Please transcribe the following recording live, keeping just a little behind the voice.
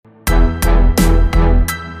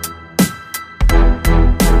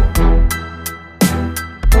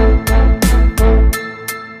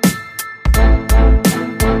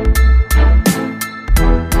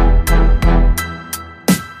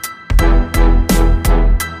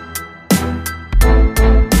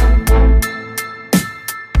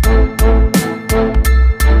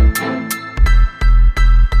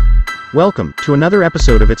Welcome to another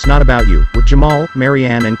episode of It's Not About You with Jamal,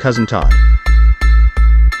 Marianne, and Cousin Todd.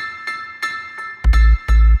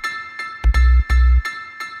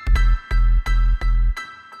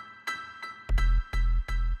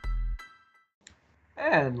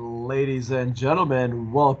 And ladies and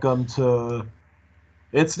gentlemen, welcome to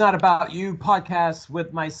It's Not About You podcast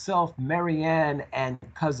with myself, Marianne, and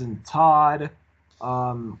Cousin Todd.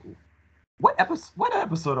 What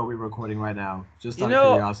episode are we recording right now? Just out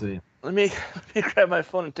of curiosity. Let me grab my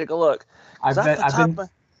phone and take a look. I've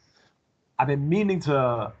been meaning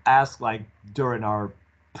to ask like during our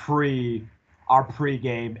pre-game,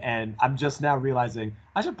 and I'm just now realizing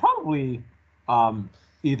I should probably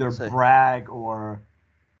either brag or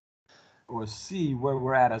see where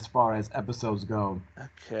we're at as far as episodes go.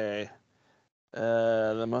 Okay.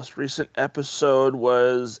 The most recent episode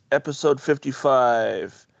was episode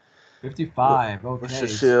 55. 55, okay.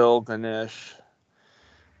 Shashil Ganesh.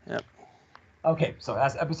 Yep. Okay, so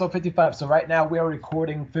that's episode 55. So right now we are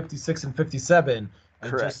recording 56 and 57. And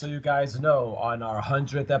Correct. Just so you guys know, on our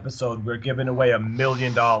 100th episode, we're giving away $1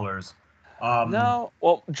 million. No,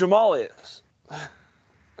 well, Jamal is.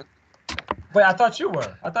 Wait, I thought you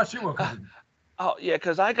were. Oh yeah,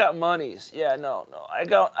 because I got monies. Yeah, no, I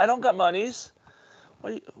don't got monies.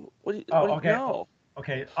 What do you? Okay. No.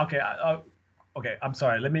 Okay. I'm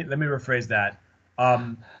sorry. Let me rephrase that.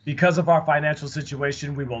 Because of our financial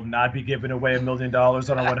situation, we will not be giving away $1 million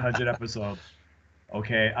on our 100th episode.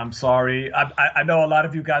 Okay, I'm sorry. I know a lot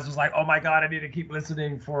of you guys was like, oh my God, I need to keep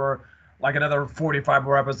listening for like another 45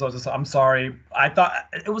 more episodes. So I'm sorry. I thought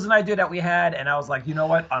it was an idea that we had, and I was like, you know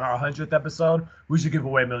what? On our 100th episode, we should give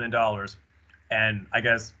away $1 million. And I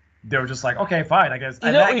guess they were just like, okay, fine. I guess.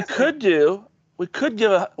 You know what we could do? We could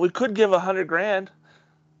give $100,000.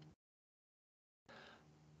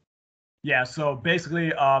 Yeah, so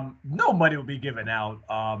basically, no money will be given out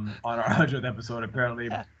on our 100th episode, apparently.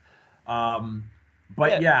 Yeah.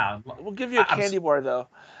 But yeah. We'll give you a candy bar, though.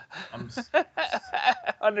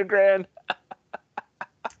 $100,000.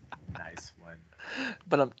 Nice one.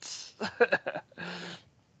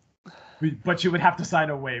 But you would have to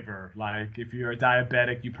sign a waiver. Like, if you're a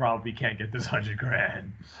diabetic, you probably can't get this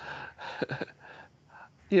 $100,000.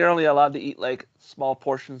 You're only allowed to eat, like, small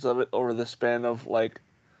portions of it over the span of, like,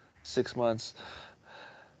 6 months.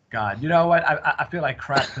 God, you know what? I feel like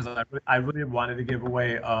crap because I really wanted to give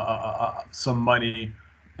away some money,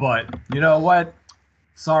 but you know what?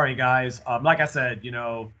 Sorry, guys. Like I said,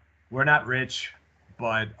 we're not rich,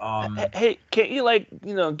 but Hey, can't you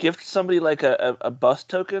gift somebody like a bus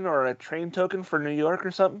token or a train token for New York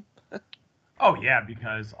or something? Oh yeah,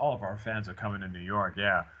 because all of our fans are coming to New York.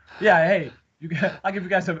 Yeah. Hey, I'll give you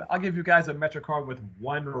guys a MetroCard with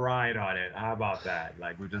one ride on it. How about that?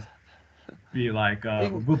 Like we just be like,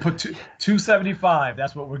 we'll put $275.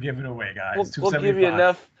 That's what we're giving away, guys. We'll give you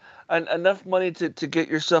enough money to get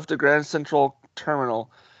yourself to Grand Central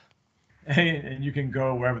Terminal, and you can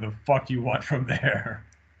go wherever the fuck you want from there.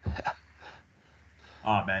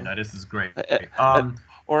 Oh man, no, this is great.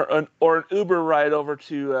 Or an Uber ride over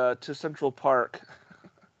to Central Park.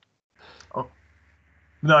 Oh,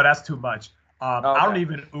 no, that's too much. Okay. I don't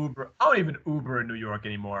even Uber in New York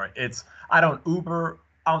anymore. I don't Uber.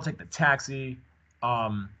 I don't take the taxi.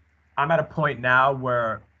 I'm at a point now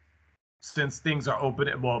where, since things are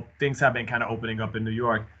open, well, things have been kind of opening up in New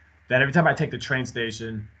York, that every time I take the train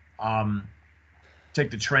station,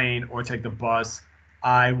 take the train or take the bus,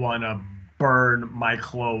 I want to burn my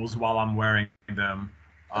clothes while I'm wearing them.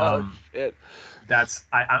 Shit.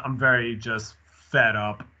 I'm very just fed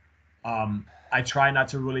up. I try not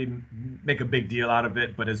to really make a big deal out of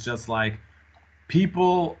it, but it's just like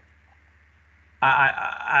people.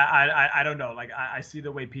 I don't know. Like I see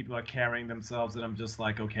the way people are carrying themselves, and I'm just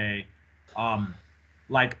like, okay.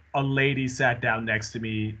 Like a lady sat down next to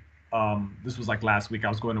me. This was like last week. I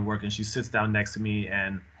was going to work, and she sits down next to me,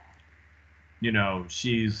 and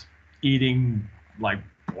she's eating like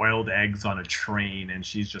boiled eggs on a train, and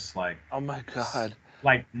she's just like, oh my God,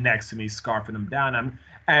 like next to me, scarfing them down.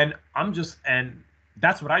 And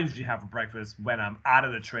that's what I usually have for breakfast when I'm out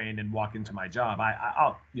of the train and walk into my job.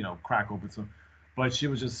 I'll crack open some. But she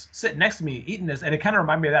was just sitting next to me eating this, and it kind of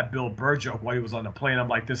reminded me of that Bill Burr joke while he was on the plane. I'm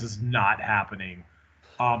like, this is not happening.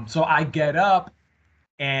 So I get up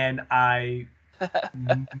and I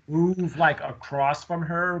move like across from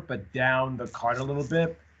her, but down the cart a little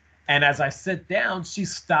bit. And as I sit down, she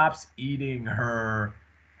stops eating her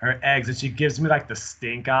eggs, and she gives me like the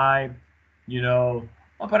stink eye,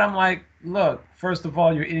 But I'm like, look, first of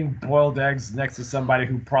all, you're eating boiled eggs next to somebody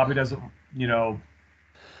who probably doesn't,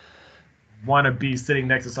 want to be sitting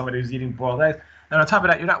next to somebody who's eating boiled eggs. And on top of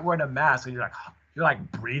that, you're not wearing a mask, and you're like, you're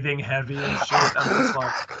like breathing heavy and shit.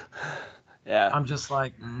 Yeah. I'm just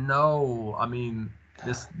like, no. I mean,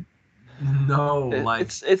 this, no, It, like,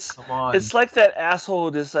 it's it's come on. it's like that asshole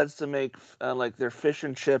who decides to make like their fish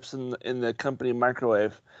and chips in the company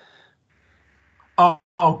microwave. Oh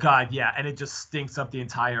God, yeah, and it just stinks up the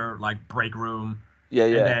entire like break room, Yeah,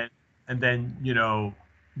 and yeah. then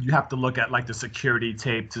you have to look at like the security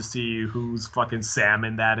tape to see whose fucking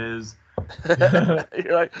salmon that is.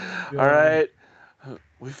 You're like, all Yeah, right,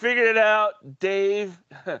 we figured it out, Dave.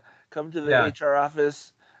 Come to the yeah. HR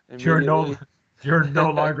office You're no immediately. you're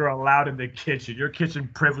no longer allowed in the kitchen. Your kitchen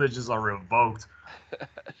privileges are revoked.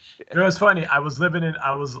 Shit. You know, it's funny. I was when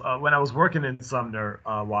I was working in Sumner,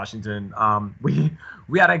 Washington.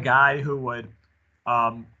 We had a guy who would,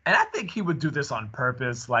 and I think he would do this on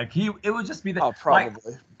purpose. Like it would just be that. Oh, Like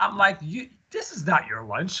probably. I'm like, this is not your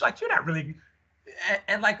lunch. Like you're not really.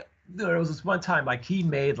 And like there was this one time, like he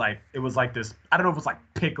made like it was like this. I don't know if it was like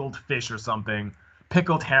pickled fish or something,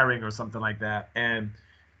 pickled herring or something like that. And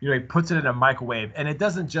he puts it in a microwave, and it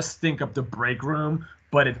doesn't just stink up the break room,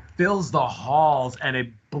 but it fills the halls and it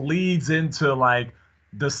bleeds into like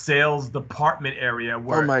the sales department area Oh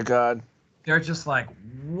where my God. they're just like,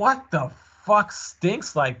 what the fuck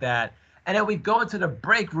stinks like that? And then we go into the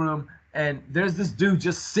break room and there's this dude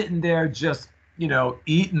just sitting there, just,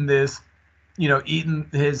 eating this, eating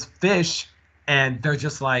his fish. And they're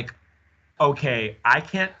just like, okay, I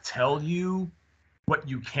can't tell you what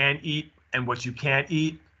you can eat and what you can't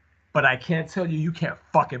eat, but I can't tell you can't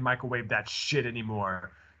fucking microwave that shit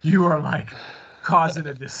anymore. You are like causing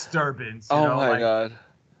a disturbance, Oh my like God.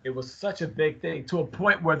 it was such a big thing to a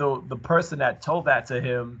point where the person that told that to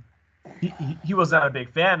him, he was not a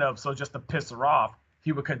big fan of. So just to piss her off,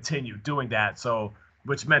 he would continue doing that. So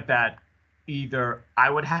which meant that either I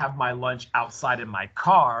would have my lunch outside in my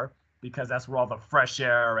car because that's where all the fresh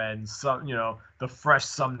air and some the fresh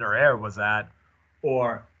Sumner air was at,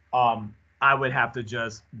 or I would have to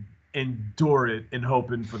just endure it and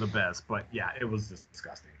hoping for the best. But yeah, it was just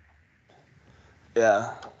disgusting.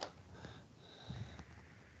 Yeah.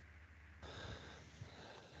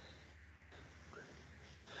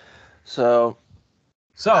 So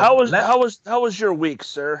So how was your week,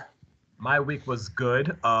 sir? my week was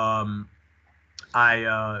good.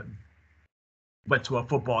 I went to a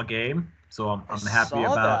football game, so I I'm happy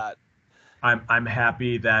saw about. that. I'm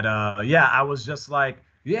happy that yeah, I was just like,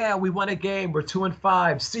 yeah, we won a game. We're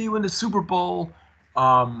 2-5. See you in the Super Bowl.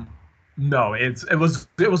 Um, no, it was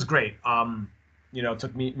great. It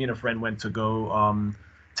took me and a friend went to go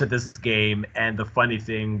to this game, and the funny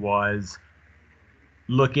thing was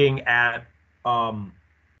looking at um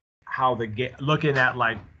how the game, looking at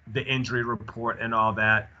like the injury report and all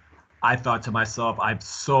that. I thought to myself, I'm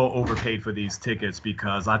so overpaid for these tickets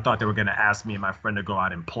because I thought they were going to ask me and my friend to go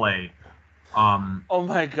out and play. Um, Oh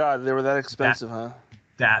my God, they were that that expensive, huh?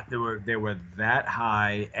 that they were that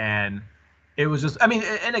high, and it was just, I mean,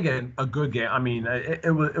 and again, a good game. I mean,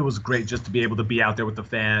 it was great just to be able to be out there with the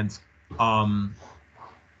fans. Um,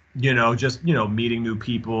 just meeting new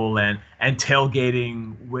people and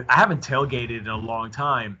tailgating. I haven't tailgated in a long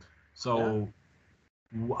time, Yeah. so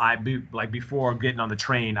like before getting on the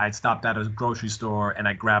train, I stopped at a grocery store and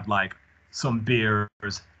I grabbed like some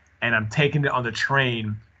beers, and I'm taking it on the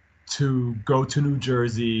train to go to New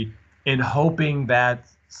Jersey in hoping that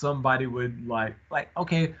somebody would like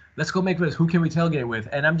okay, let's go make this. Who can we tailgate with?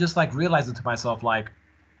 And I'm just like realizing to myself like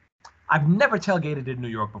I've never tailgated in New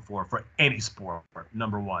York before for any sport.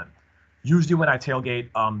 Number one, usually when I tailgate,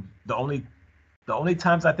 the only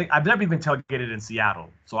times I think I've never even tailgated in Seattle,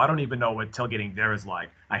 so I don't even know what tailgating there is like.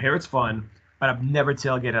 I hear it's fun, but I've never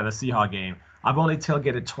tailgated at a Seahawks game. I've only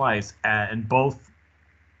tailgated twice, and both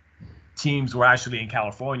teams were actually in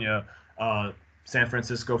California, San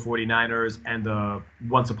Francisco 49ers and the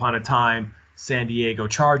once upon a time San Diego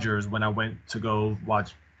Chargers when I went to go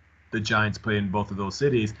watch the Giants play in both of those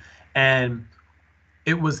cities. And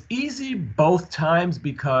it was easy both times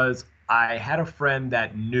because I had a friend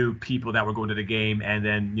that knew people that were going to the game, and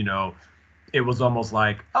then it was almost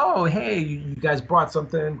like, oh hey, you guys brought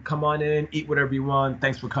something, come on in, eat whatever you want,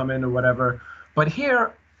 thanks for coming or whatever. But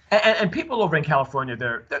here, and people over in California,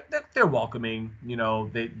 they're welcoming.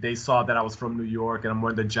 They saw that I was from New York and I'm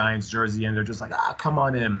wearing the Giants jersey, and they're just like, come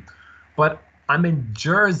on in. But I'm in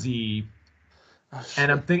Jersey, Oh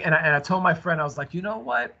and I'm shit. thinking, and I told my friend, I was like, you know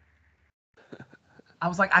what? I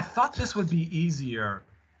was like, I thought this would be easier.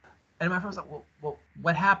 And my friend was like, well,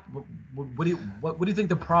 what happened? What do you think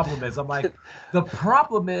the problem is? I'm like, the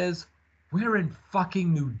problem is we're in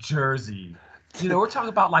fucking New Jersey. we're talking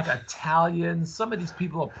about like Italians. Some of these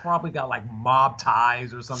people have probably got like mob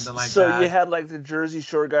ties or something like So you that. had like the Jersey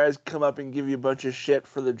Shore guys come up and give you a bunch of shit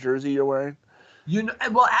for the jersey you're wearing?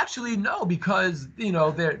 Well, actually, no, because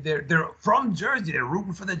they're from Jersey. They're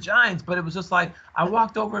rooting for the Giants, but it was just like I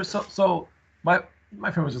walked over. So my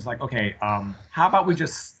friend was just like, okay, how about we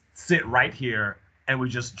just sit right here and we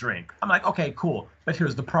just drink? I'm like, okay, cool. But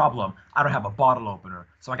here's the problem: I don't have a bottle opener,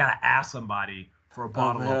 so I gotta ask somebody for a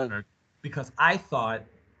bottle opener because I thought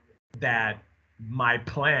that my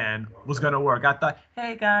plan was gonna work. I thought,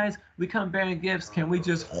 hey guys, we come bearing gifts. Can we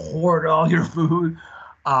just hoard all your food?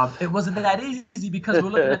 It wasn't that easy because we're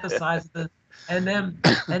looking at the size of the, and then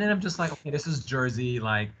I'm just like, okay, this is Jersey,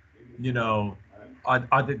 like, are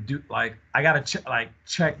the like I gotta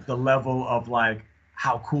check the level of like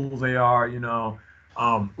how cool they are,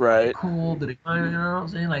 Are they cool? Do they, you know what I'm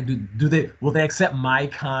saying? Like, will they accept my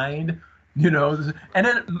kind? And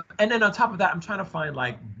then on top of that, I'm trying to find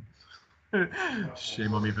like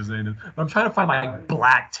shame on me for saying this, but I'm trying to find like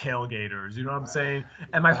black tailgaters. You know what I'm saying?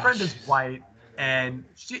 And my friend is white, and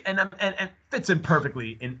she and fits in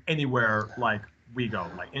perfectly in anywhere like we go.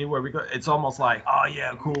 Like anywhere we go, it's almost like, oh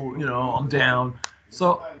yeah, cool. I'm down.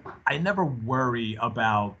 So I never worry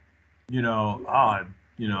about, you know, uh,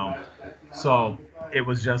 you know. So it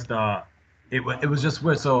was just it was just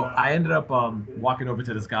weird. So I ended up walking over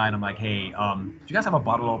to this guy and I'm like, hey, do you guys have a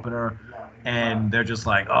bottle opener? And they're just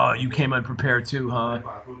like, oh, you came unprepared too, huh?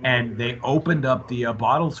 And they opened up the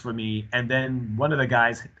bottles for me, and then one of the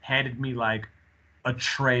guys handed me like a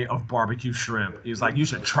tray of barbecue shrimp. He was like, you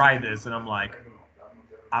should try this, and I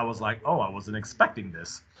was like, oh, I wasn't expecting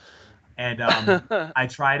this. And I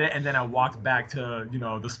tried it, and then I walked back to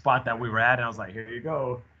the spot that we were at, and I was like, here you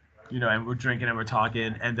go, and we're drinking and we're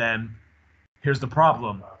talking, and then here's the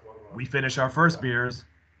problem: we finish our first beers,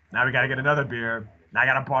 now we gotta get another beer. Now I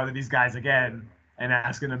gotta bother these guys again and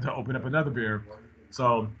asking them to open up another beer.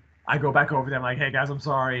 So I go back over there, I'm like, hey guys, I'm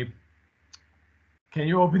sorry. Can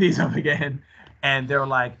you open these up again? And they're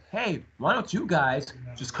like, hey, why don't you guys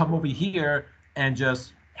just come over here and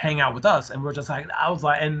just hang out with us? And we're just like, nah,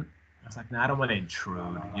 I don't want to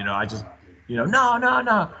intrude. I just, no, no,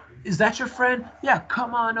 no. Is that your friend? Yeah,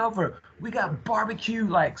 come on over. We got barbecue,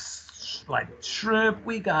 like shrimp.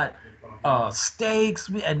 We got steaks.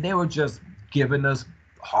 And they were just giving us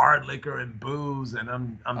hard liquor and booze. And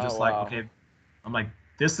I'm just like, okay. I'm like,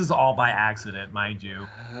 this is all by accident, mind you.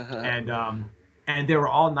 And they were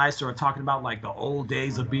all nice. They were talking about like the old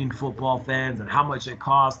days of being football fans and how much it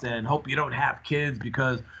cost, and hope you don't have kids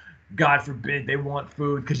because God forbid they want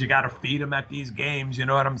food because you got to feed them at these games. You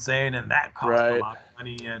know what I'm saying? And that costs a lot of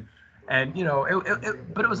money. And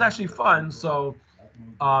but it was actually fun. So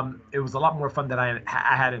it was a lot more fun than I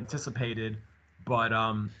had anticipated. But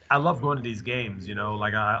I love going to these games.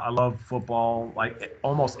 Like I love football. Like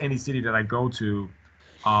almost any city that I go to,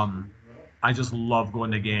 I just love going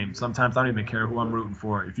to games. Sometimes I don't even care who I'm rooting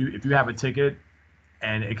for. If you have a ticket,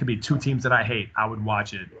 and it could be two teams that I hate, I would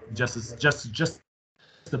watch it just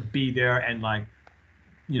to be there and like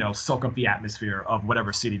soak up the atmosphere of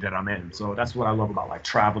whatever city that I'm in. So that's what I love about like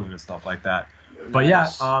traveling and stuff like that. But yeah,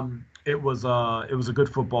 it was a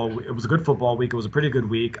good football week. It was a pretty good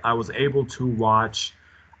week. I was able to watch,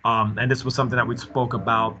 and this was something that we spoke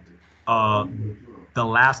about the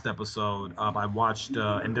last episode. I watched,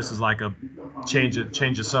 and this is like a change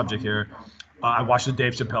of subject here. I watched the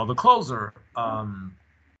Dave Chappelle The Closer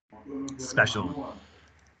special,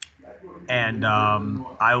 and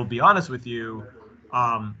I will be honest with you.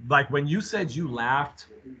 Like when you said you laughed,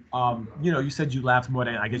 you said you laughed more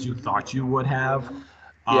than I guess you thought you would have.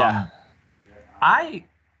 Yeah.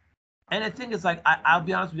 And the thing is, like, I'll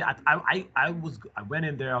be honest with you, I went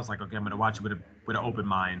in there, I was like, okay, I'm gonna watch it with an open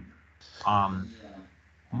mind.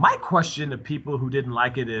 My question to people who didn't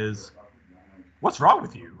like it is, what's wrong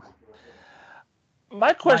with you?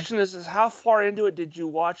 My question is how far into it did you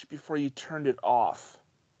watch before you turned it off?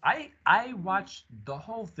 I watched the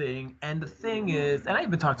whole thing, and the thing is, and I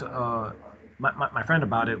even talked to my friend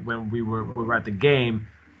about it when we were at the game,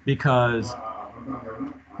 because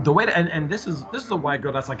the way and this is a white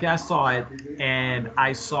girl that's like, yeah, I saw it, and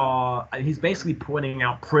I saw he's basically pointing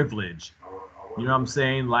out privilege. You know what I'm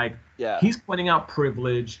saying? Like, he's pointing out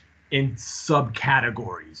privilege in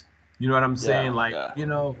subcategories. You know what I'm saying?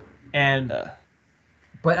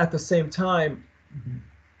 But at the same time,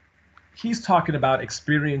 he's talking about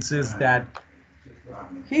experiences that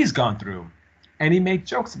he's gone through, and he made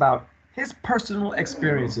jokes about his personal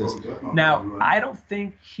experiences. Now, I don't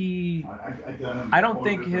think his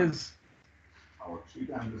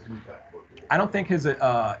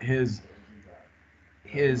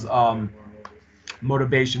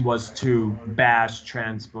motivation was to bash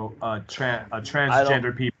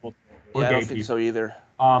transgender people or Yeah, I gay don't think people. so either.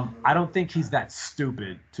 I don't think he's that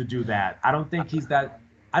stupid to do that. I don't think he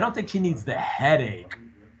needs the headache.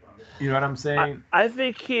 You know what I'm saying? I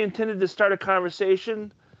think he intended to start a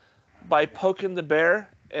conversation by poking the bear,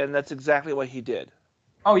 and that's exactly what he did.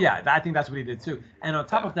 Oh yeah, I think that's what he did too. And on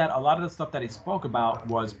top Yeah. of that, a lot of the stuff that he spoke about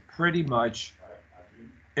was pretty much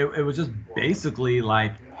it was just basically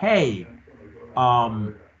like, hey,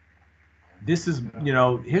 um, this is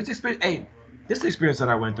here's the experience. A, this is the experience that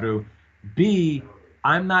I went through. B,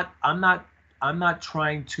 I'm not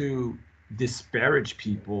trying to disparage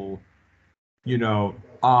people.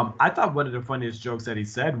 I thought one of the funniest jokes that he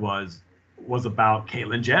said was about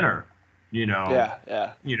Caitlyn Jenner. You know, Yeah,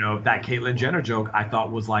 yeah. that Caitlyn Jenner joke I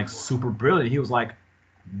thought was like super brilliant. He was like,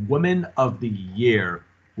 Woman of the Year,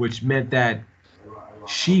 which meant that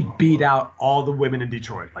she beat out all the women in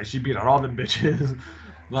Detroit. Like she beat out all the bitches. She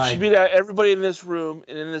Like beat out everybody in this room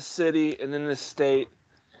and in this city and in this state,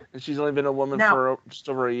 and she's only been a woman now for just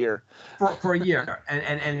over a year. for a year,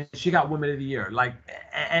 and she got Woman of the Year. Like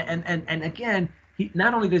and again, he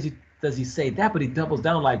not only does he say that, but he doubles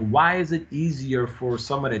down. Like, why is it easier for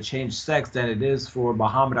someone to change sex than it is for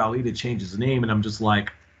Muhammad Ali to change his name? And I'm just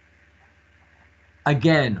like,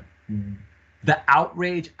 again, the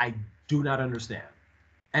outrage I do not understand.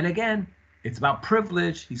 And again, it's about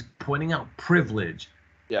privilege. He's pointing out privilege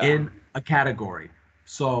in a category.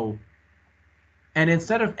 So, and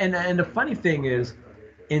instead of, and the funny thing is,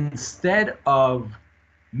 instead of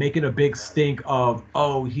making a big stink of,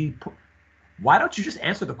 oh, why don't you just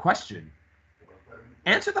answer the question?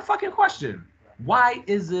 Answer the fucking question. Why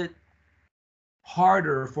is it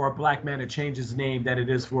harder for a black man to change his name than it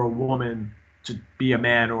is for a woman to be a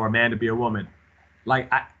man or a man to be a woman? Like,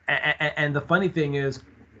 and the funny thing is,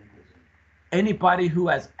 anybody who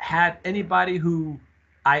I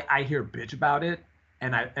hear bitch about it,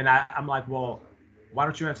 and I'm like, well, why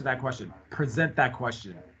don't you answer that question? Present that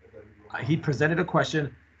question. He presented a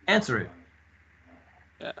question, answer it.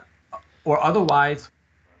 Yeah. Or otherwise,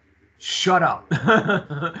 shut up.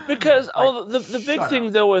 Because like, the big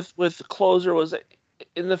thing though with Closer was that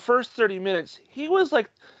in the first 30 minutes he was like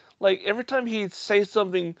every time he'd say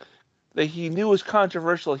something that he knew was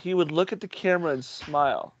controversial, he would look at the camera and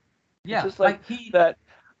smile. Yeah, it's just like that.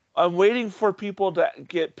 I'm waiting for people to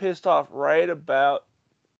get pissed off right about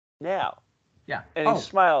now. Yeah. And he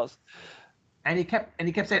smiles. And he kept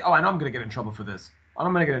saying, "Oh, I know I'm gonna get in trouble for this.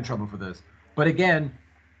 I'm gonna get in trouble for this." But again,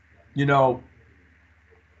 I'm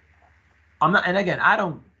not. And again, I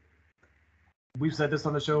don't. We've said this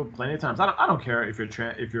on the show plenty of times. I don't care if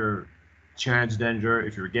you're transgender,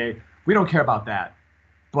 if you're gay. We don't care about that.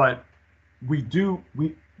 But we do.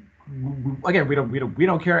 We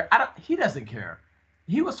don't care. He doesn't care.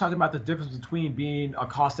 He was talking about the difference between being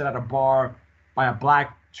accosted at a bar by a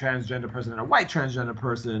black transgender person and a white transgender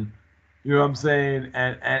person. You know what I'm saying?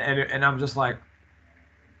 And I'm just like,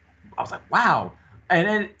 I was like, wow.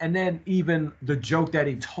 And then even the joke that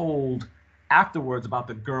he told afterwards about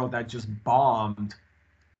the girl that just bombed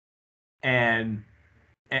and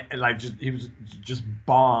like he was just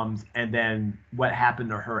bombed, and then what happened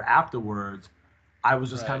to her afterwards, I was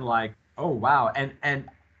just kind of like, oh wow. And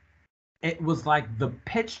it was like the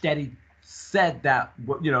pitch that he said that,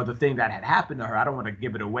 the thing that had happened to her, I don't want to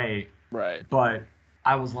give it away, right, but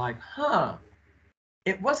I was like,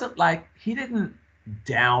 it wasn't like he didn't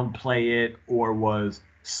downplay it or was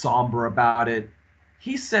somber about it.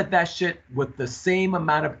 He said that shit with the same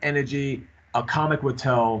amount of energy a comic would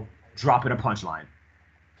tell dropping a punchline.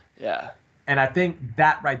 Yeah. And I think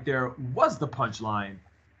that right there was the punchline.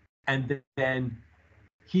 And then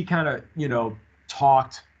he kind of,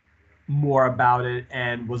 talked more about it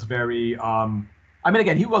and was very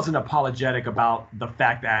again, he wasn't apologetic about the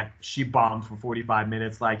fact that she bombed for 45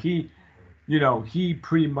 minutes. Like he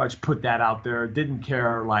pretty much put that out there, didn't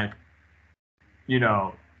care,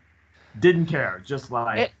 didn't care, just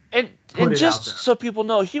like and just so people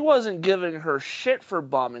know, he wasn't giving her shit for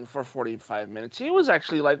bombing for 45 minutes. He was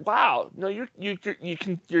actually like, wow, no, you're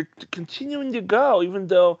continuing to go even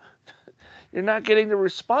though you're not getting the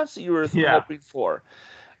response that you were hoping for.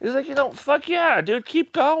 He's like, fuck yeah, dude,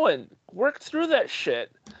 keep going, work through that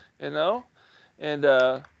shit, and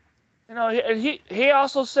he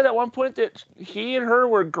also said at one point that he and her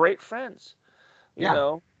were great friends,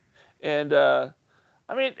 and I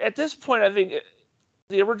mean, at this point, I think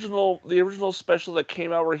the original special that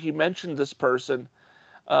came out where he mentioned this person,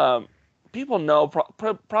 people know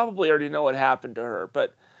probably already know what happened to her.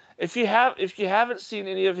 But if you haven't seen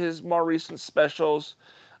any of his more recent specials,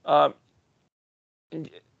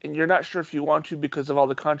 and you're not sure if you want to because of all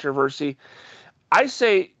the controversy, I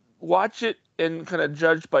say watch it and kind of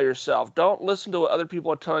judge by yourself. Don't listen to what other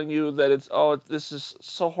people are telling you that this is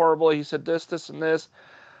so horrible. He said this, and this.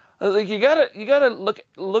 Like you gotta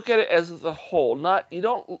look at it as the whole. Not you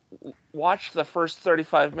don't watch the first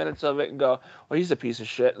 35 minutes of it and go, well, he's a piece of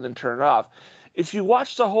shit, and then turn it off. If you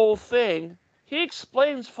watch the whole thing, he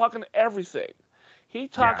explains fucking everything. He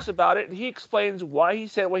talks about it, and he explains why he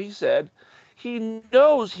said what he said. He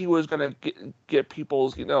knows he was gonna get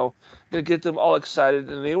people's, gonna get them all excited,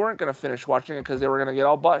 and they weren't gonna finish watching it because they were gonna get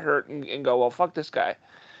all butthurt and go, well, fuck this guy.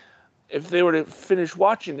 If they were to finish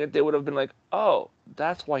watching it, they would have been like, oh,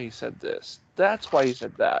 that's why he said this. That's why he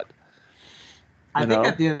said that. I think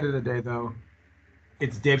at the end of the day, though,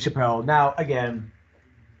 it's Dave Chappelle. Now, again,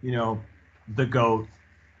 the GOAT.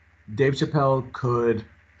 Dave Chappelle could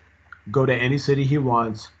go to any city he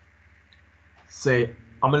wants, say,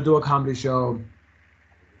 I'm going to do a comedy show,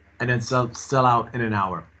 and then sell out in an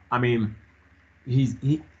hour. I mean,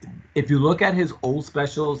 if you look at his old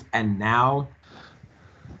specials and now,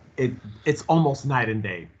 it's almost night and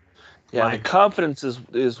day. Yeah, the confidence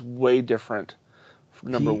is way different.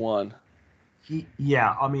 Number one.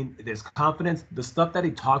 I mean, there's confidence. The stuff that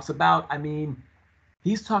he talks about, I mean,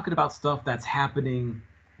 he's talking about stuff that's happening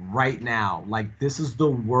right now. Like, this is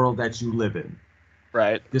the world that you live in.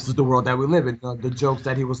 Right. This is the world that we live in. The jokes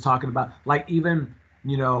that he was talking about, like even,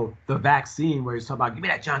 the vaccine where he's talking about, give me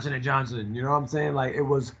that Johnson & Johnson. You know what I'm saying? Like, it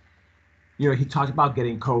was, he talked about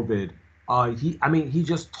getting COVID. He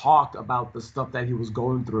just talked about the stuff that he was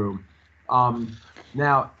going through.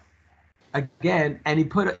 Now, again, and he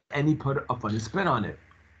put a funny spin on it.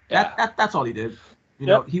 That's all he did.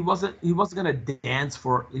 He wasn't gonna dance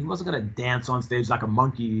on stage like a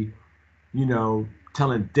monkey,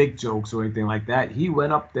 telling dick jokes or anything like that. He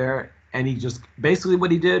went up there and he just basically what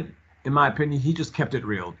he did, in my opinion, he just kept it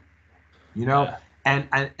real. And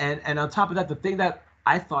on top of that, the thing that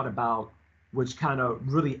I thought about, which kind of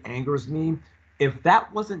really angers me, if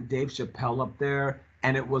that wasn't Dave Chappelle up there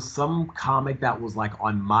and it was some comic that was like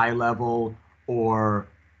on my level or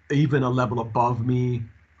even a level above me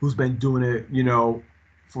who's been doing it,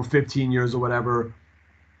 for 15 years or whatever,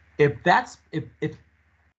 if that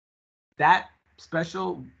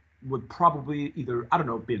special would probably either, I don't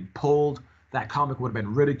know, been pulled, that comic would have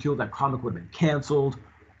been ridiculed, that comic would have been canceled.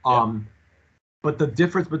 But the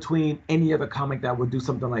difference between any other comic that would do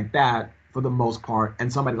something like that, for the most part,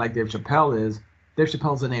 and somebody like Dave Chappelle is, Dave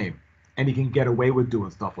Chappelle's a name, and he can get away with doing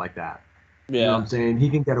stuff like that. Yeah. You know what I'm saying? He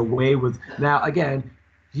can get away with. Now, again,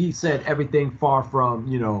 he said everything far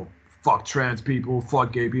from, fuck trans people,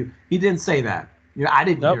 fuck gay people. He didn't say that. I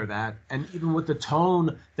didn't hear that. And even with the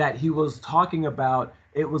tone that he was talking about,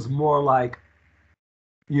 it was more like,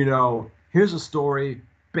 here's a story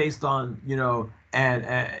based on,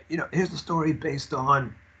 here's the story based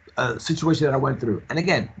on a situation that I went through. And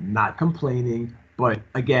again, not complaining, but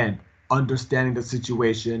again, understanding the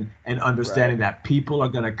situation and understanding that people are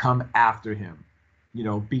going to come after him,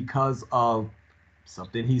 because of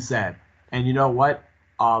something he said. And you know what?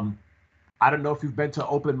 I don't know if you've been to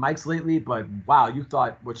open mics lately, but wow, you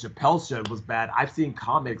thought what Chappelle said was bad. I've seen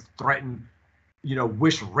comics threaten,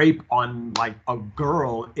 wish rape on like a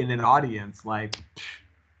girl in an audience. Like,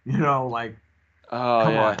 like, oh,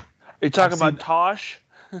 come yeah. on. Are you talking about Tosh?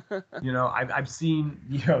 I've seen,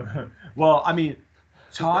 well, I mean,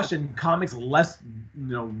 Tosh and comics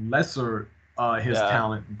lesser his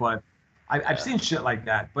talent, but I've seen shit like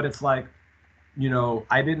that. But it's like,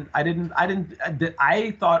 I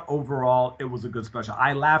thought overall it was a good special.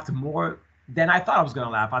 I laughed more than I thought I was gonna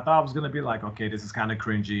laugh. I thought I was gonna be like, okay, this is kind of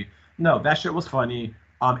cringy. No, that shit was funny.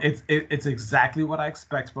 It's exactly what I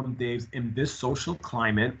expect from Dave's in this social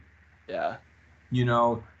climate. Yeah.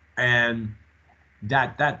 And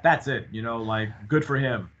that's it. Like, good for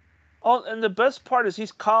him. Oh, and the best part is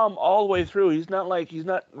he's calm all the way through. He's not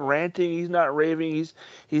ranting. He's not raving.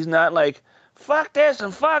 He's not like, fuck this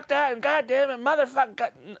and fuck that and goddamn it,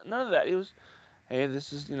 motherfucker. None of that. He was, hey,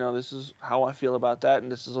 this is how I feel about that,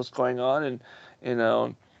 and this is what's going on, and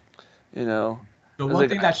The one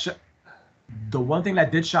thing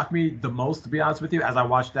that did shock me the most, to be honest with you, as I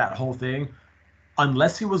watched that whole thing,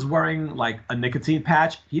 unless he was wearing like a nicotine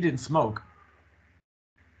patch, he didn't smoke.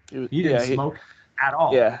 He didn't smoke at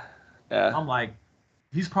all. Yeah. I'm like,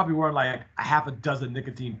 he's probably wearing like a half a dozen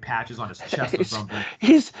nicotine patches on his chest or something.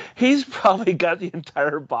 He's probably got the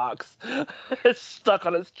entire box stuck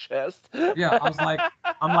on his chest. Yeah,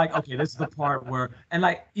 I'm like, okay, this is the part where, and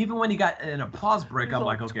like, even when he got an applause break, I'm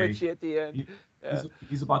like, okay, twitchy at the end.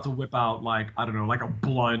 He's about to whip out like, I don't know, like a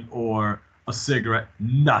blunt or a cigarette.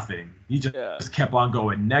 Nothing. He just kept on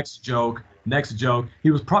going. Next joke.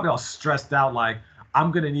 He was probably all stressed out, like,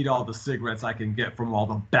 I'm gonna need all the cigarettes I can get from all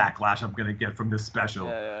the backlash I'm gonna get from this special.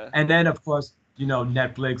 Yeah. And then of course,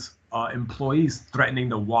 Netflix employees threatening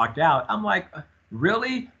to walk out. I'm like,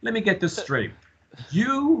 really? Let me get this straight.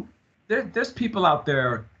 There's people out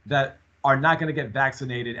there that are not going to get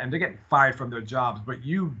vaccinated and they're getting fired from their jobs, but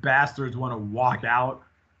you bastards want to walk out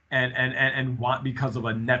and want because of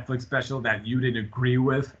a Netflix special that you didn't agree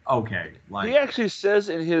with. Okay, like he actually says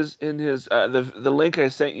in his the link I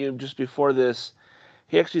sent you just before this,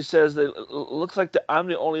 he actually says that it looks like I'm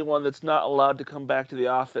the only one that's not allowed to come back to the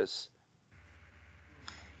office.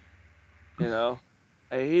 And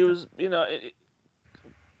he was,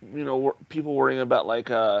 people worrying about like,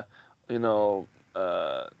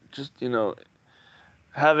 just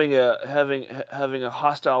having a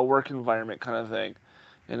hostile work environment kind of thing,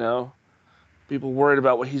 people worried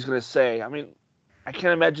about what he's going to say. I mean, I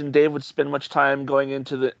can't imagine Dave would spend much time going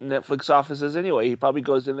into the Netflix offices anyway. He probably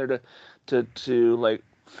goes in there to like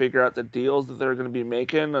figure out the deals that they're going to be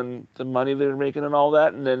making and the money they're making and all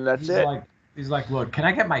that, and then that's it. He's like, look, can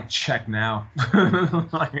I get my check now?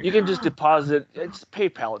 You can just deposit. It's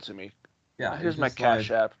PayPal it to me. Yeah, here's my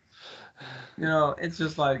Cash App. It's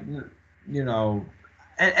just like,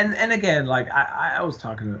 and again, like I was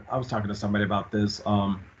talking to somebody about this.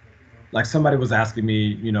 Like somebody was asking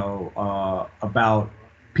me, about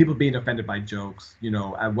people being offended by jokes.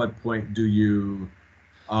 At what point do you,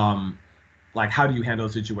 like, how do you handle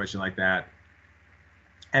a situation like that?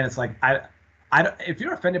 And it's like if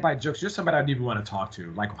you're offended by jokes, you're somebody I don't even want to talk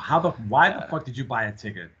to. Like, why the fuck did you buy a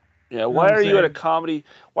ticket? Yeah, why are you at a comedy?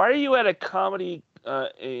 Why are you at a comedy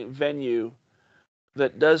a venue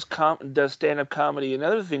that does stand-up comedy and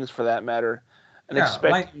other things for that matter, and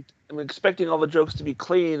expecting all the jokes to be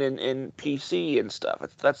clean and PC and stuff?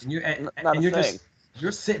 That's not a thing.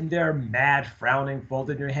 You're sitting there mad, frowning,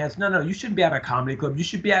 folding your hands. No, you shouldn't be at a comedy club. You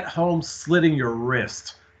should be at home slitting your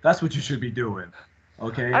wrist. That's what you should be doing.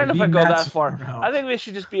 Okay. I don't know if I go that far. I think they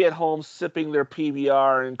should just be at home sipping their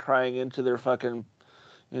PBR and crying into their fucking,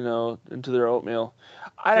 into their oatmeal.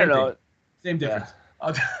 I don't know. Same difference.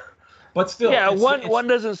 Yeah. But still. Yeah, one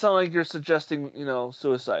doesn't sound like you're suggesting,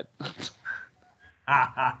 suicide.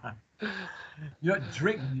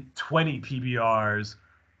 Drink 20 PBRs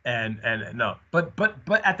and no. But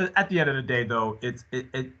at the end of the day though,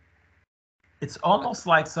 it's almost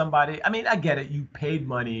like somebody. I mean, I get it. You paid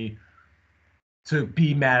money to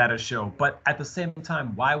be mad at a show, but at the same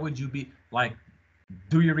time, why would you be like,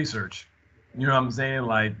 do your research? You know what I'm saying?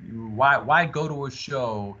 Like, why go to a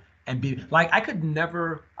show and be like, I've been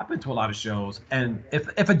to a lot of shows, and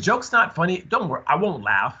if a joke's not funny, don't worry, I won't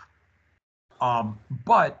laugh.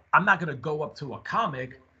 But I'm not gonna go up to a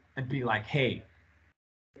comic and be like, hey,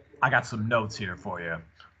 I got some notes here for you,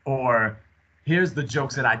 or here's the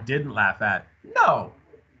jokes that I didn't laugh at. No,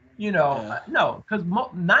 no, because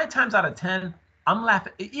 9 times out of 10. I'm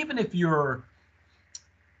laughing, even if you're,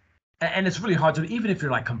 and it's really hard to, even if you're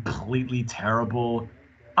like completely terrible,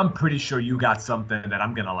 I'm pretty sure you got something that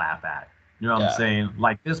I'm going to laugh at. You know what I'm saying?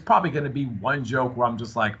 Like, there's probably going to be one joke where I'm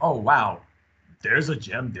just like, oh, wow, there's a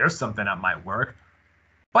gem. There's something that might work.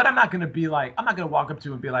 But I'm not going to walk up to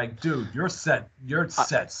you and be like, dude, your set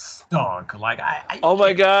stunk. Like, oh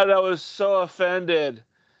my God, I was so offended.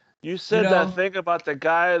 You said that thing about the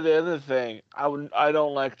guy and the other thing. I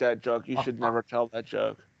don't like that joke. You should never tell that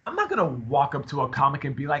joke. I'm not gonna walk up to a comic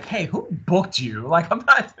and be like, "Hey, who booked you?" Like, I'm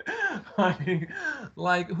not.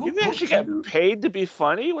 Who? You actually get paid to be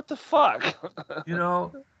funny? What the fuck?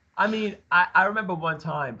 I mean, I remember one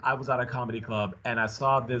time I was at a comedy club and I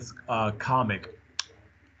saw this comic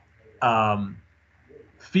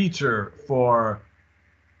feature for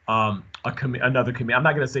another comedian. I'm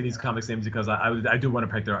not gonna say these comics' names because I do want to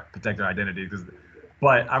protect their identity.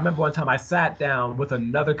 But I remember one time I sat down with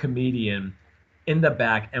another comedian in the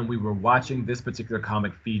back and we were watching this particular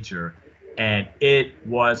comic feature, and it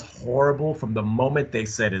was horrible from the moment they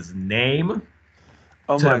said his name.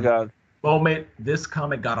 Oh my God! The moment this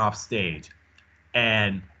comic got off stage,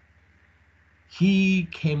 and he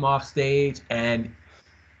came off stage and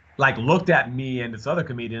like looked at me and this other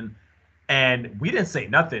comedian. And we didn't say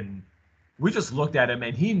nothing. We just looked at him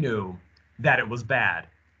and he knew that it was bad.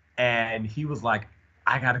 And he was like,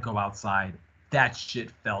 I got to go outside. That shit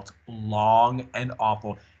felt long and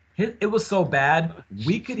awful. It was so bad,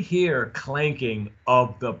 we could hear clanking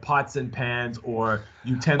of the pots and pans or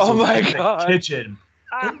utensils in the kitchen.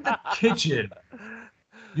 In the kitchen.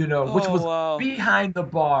 Which was behind the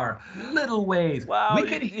bar, little ways. Wow, you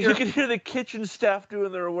could hear the kitchen staff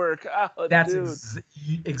doing their work. Oh, that's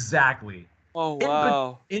exactly. Oh,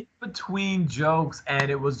 wow. In between jokes, and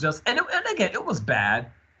it was just, and again, it was bad.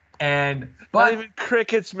 And Not but even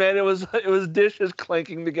crickets, man. It was dishes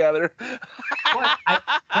clanking together.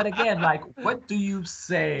 but again, like, what do you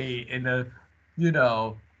say in a, you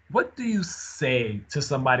know, what do you say to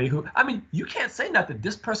somebody who? I mean, you can't say nothing.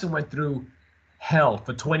 This person went through hell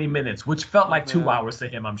for 20 minutes, which felt like 2 hours to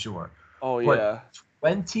him, I'm sure. Oh But yeah.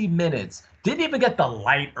 20 minutes. Didn't even get the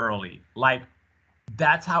light early. Like,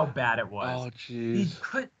 that's how bad it was. Oh jeez.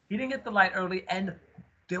 He didn't get the light early, and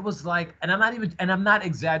there was like, and I'm not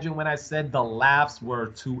exaggerating when I said the laughs were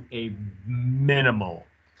to a minimal.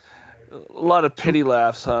 A lot of pity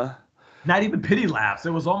laughs, huh? Not even pity laughs.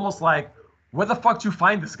 It was almost like, where the fuck did you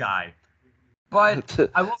find this guy? But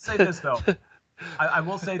I will say this though. I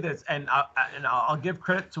will say this, and I'll give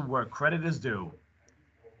credit to where credit is due.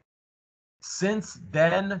 Since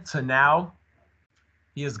then to now,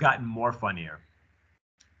 he has gotten more funnier.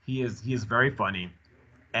 He is very funny,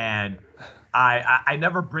 and I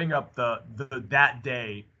never bring up the that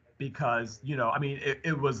day because, you know, I mean,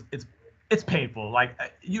 it's painful. Like,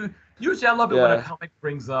 usually I love it when a Yeah. comic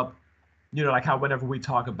brings up, you know, like how whenever we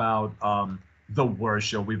talk about the worst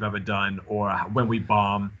show we've ever done, or when we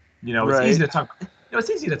bomb, you know, it's Right. easy to talk. You know, it's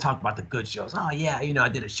easy to talk about the good shows. Oh yeah, you know, I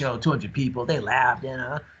did a show, 200 people, they laughed, you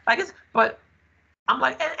know, like it's. But I'm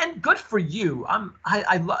like, and good for you.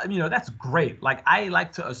 I love, you know, that's great. Like, I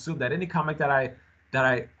like to assume that any comic that I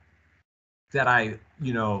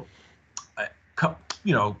you know, uh,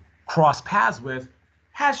 you know, cross paths with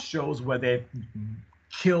has shows where they've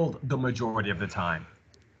killed the majority of the time.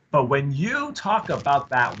 But when you talk about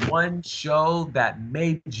that one show that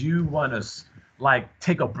made you want to like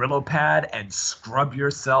take a Brillo pad and scrub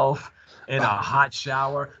yourself in a hot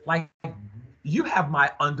shower, like, you have my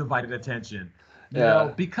undivided attention, you Yeah.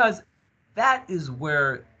 know, because that is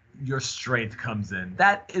where your strength comes in.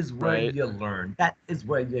 That is where Right. you learn. That is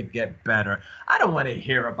where you get better. I don't want to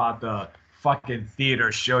hear about the fucking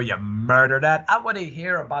theater show you murdered at. I want to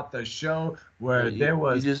hear about the show where You there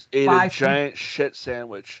was just ate a five people giant shit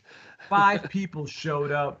sandwich. 5 people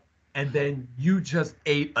showed up, and then you just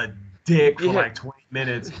ate a dick for You had- like 20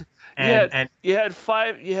 minutes, You and had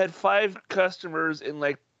you had five customers and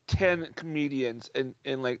like 10 comedians and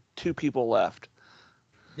like 2 people left.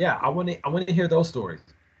 yeah, I want to hear those stories.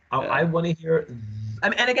 I Yeah. want to hear. I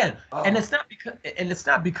mean, and again, and Oh. it's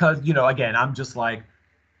not because, you know, again, I'm just like,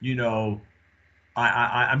 you know,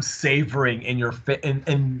 I'm savoring in your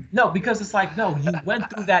and no, because it's like, no, you went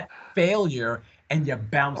through that failure and you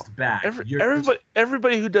bounced back.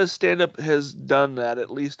 Everybody who does stand up has done that at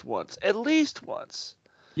least once. At least once.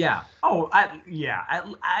 Yeah. Oh,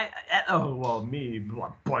 oh, well, me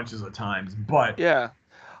bunches of times, Yeah.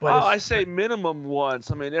 but Oh, it's I say minimum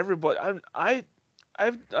once. I mean, everybody.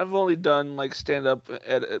 I've only done like stand up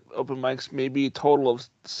at open mics maybe a total of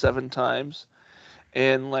 7 times,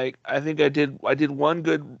 and like I think I did one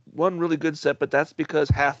really good set, but that's because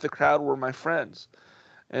half the crowd were my friends,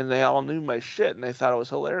 and they all knew my shit and they thought it was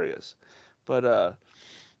hilarious. But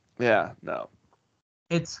yeah, no.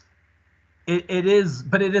 it's it is,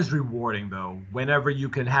 but it is rewarding though whenever you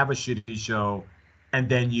can have a shitty show and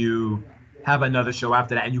then you have another show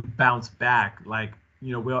after that and you bounce back. Like,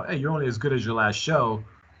 you know, well, hey, you're only as good as your last show,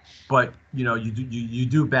 but you know, you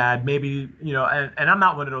do bad, maybe, you know, and I'm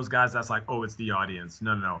not one of those guys that's like, oh, it's the audience.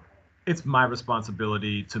 No, no, no. It's my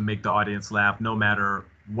responsibility to make the audience laugh no matter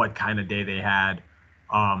what kind of day they had.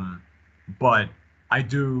 um but I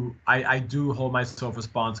do hold myself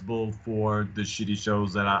responsible for the shitty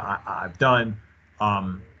shows that I've done.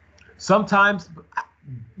 um Sometimes,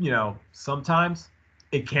 you know, sometimes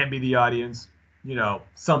it can't be the audience, you know,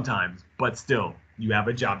 sometimes, but still you have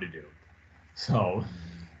a job to do. So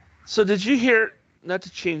So did you hear? Not to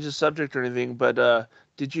change the subject or anything, but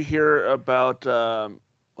did you hear about um,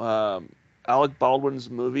 Alec Baldwin's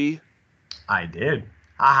movie? I did.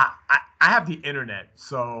 I have the internet,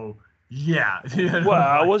 so yeah. Well,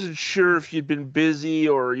 I wasn't sure if you'd been busy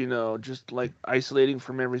or just like isolating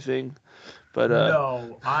from everything, but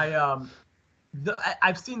No,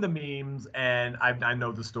 I've seen the memes and I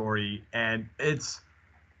know the story, and it's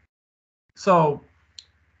so,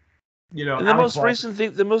 you know, and Alec Baldwin.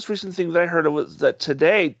 the most recent thing that I heard was that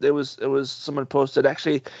today it was someone posted,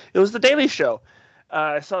 actually it was the Daily Show.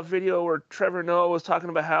 I saw a video where Trevor Noah was talking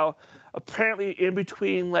about how apparently in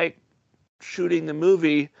between like shooting the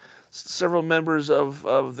movie, several members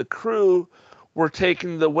of the crew were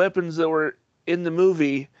taking the weapons that were in the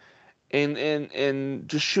movie and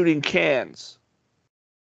just shooting cans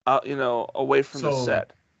out, away from the So,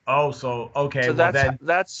 set. so okay, So well then,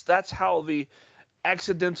 that's how the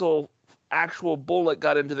accidental actual bullet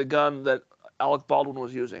got into the gun that Alec Baldwin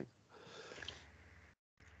was using.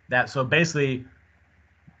 that so basically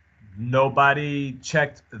nobody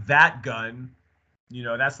checked that gun. You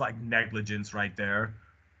know, that's like negligence right there.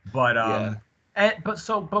 But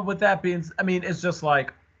but with that being, I mean, it's just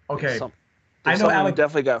like, okay, I know someone Alec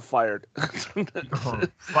definitely got fired.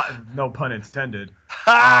 no pun intended.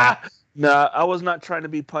 No, I was not trying to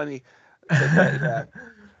be punny. Yeah.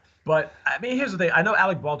 But I mean, here's the thing. I know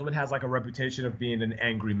Alec Baldwin has like a reputation of being an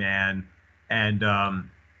angry man, and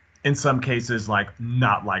in some cases, like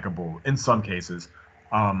not likable. In some cases,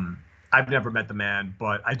 I've never met the man,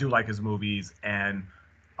 but I do like his movies, and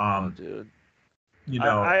dude, you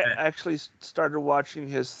know, I actually started watching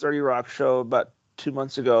his 30 Rock show about 2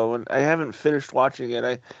 months ago, and I haven't finished watching it.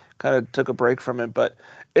 I kind of took a break from it, but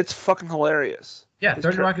it's fucking hilarious. Yeah,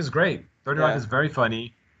 30 Rock is great. 30 Rock is very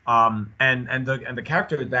funny. And the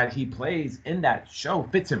character that he plays in that show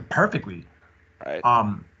fits him perfectly. Right.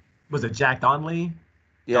 Was it Jack Donnelly?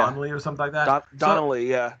 Yeah. Donnelly or something like that? Donnelly,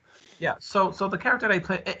 yeah. Yeah. So the character they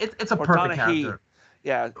play, it's a or perfect Donahue. character.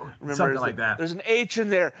 Yeah. Remember, something like that. There's an H in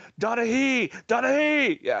there. Donahue.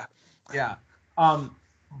 Yeah. Yeah.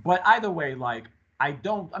 But either way, like I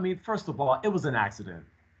mean, first of all, it was an accident.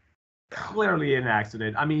 Clearly an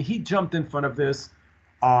accident. I mean, he jumped in front of this.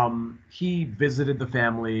 He visited the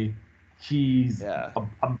family.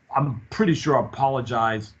 I'm pretty sure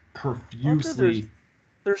apologized profusely.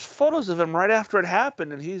 There's photos of him right after it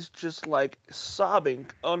happened, and he's just like sobbing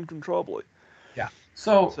uncontrollably. Yeah.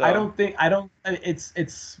 So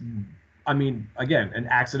it's I mean, again, an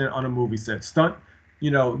accident on a movie set. Stunt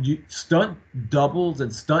doubles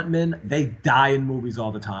and stuntmen, they die in movies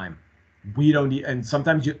all the time. We don't need, and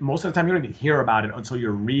sometimes most of the time you don't even hear about it until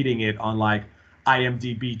you're reading it on like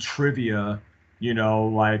IMDb trivia,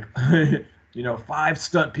 like 5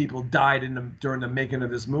 stunt people died during the making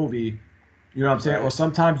of this movie. You know what I'm saying? Right. Or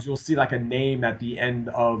sometimes you'll see like a name at the end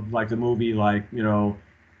of like the movie, like,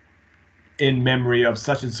 in memory of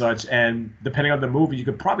such and such. And depending on the movie, you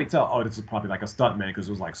could probably tell, oh, this is probably like a stuntman because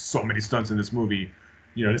there was like so many stunts in this movie,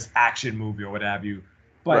 this action movie or what have you.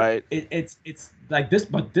 But it's like this,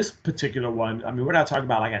 but this particular one, I mean, we're not talking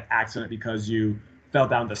about like an accident because you fell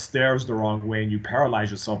down the stairs the wrong way and you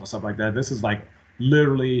paralyzed yourself or something like that. This is like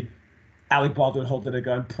literally Alec Baldwin holding a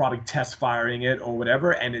gun, probably test firing it or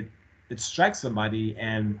whatever, and it strikes somebody,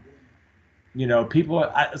 and people.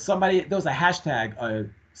 There was a hashtag,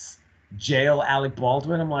 jail Alec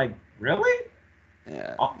Baldwin. I'm like, really?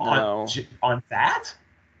 Yeah. On that?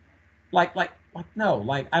 Like no,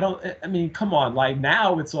 like I don't. I mean, come on. Like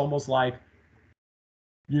now, it's almost like,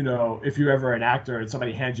 if you're ever an actor and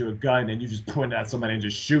somebody hands you a gun and you just point it at somebody and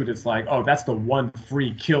just shoot, it's like, oh, that's the one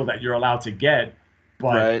free kill that you're allowed to get.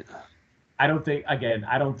 But I don't think.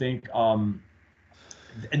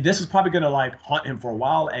 And this is probably gonna like haunt him for a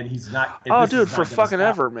while, and he's not. Oh, dude, for fucking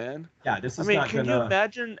ever, man. Yeah, this is. I mean, not can you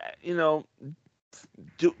imagine,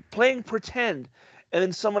 playing pretend, and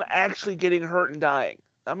then someone actually getting hurt and dying?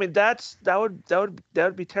 I mean, that would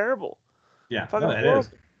be terrible. Yeah, fucking horrible.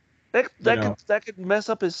 That could mess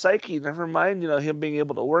up his psyche. Never mind, him being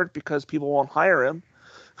able to work because people won't hire him.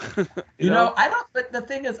 I don't. But the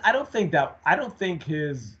thing is, I don't think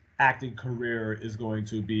his acting career is going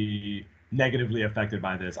to be negatively affected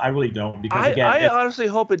by this. I really don't, because again, I honestly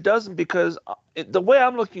hope it doesn't, because the way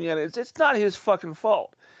I'm looking at it, it's not his fucking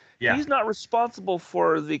fault. Yeah. He's not responsible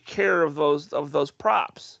for the care of those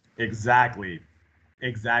props. Exactly.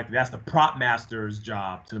 That's the prop master's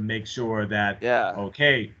job to make sure that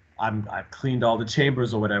okay, I've cleaned all the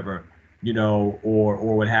chambers or whatever,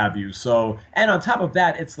 or what have you. So, and on top of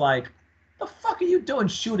that, it's like, the fuck are you doing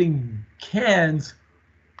shooting cans?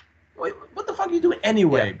 What the fuck are you doing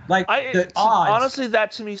anyway? Yeah. Like, the odds. Honestly,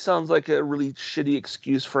 that to me sounds like a really shitty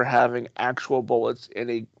excuse for having actual bullets in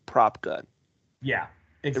a prop gun. Yeah,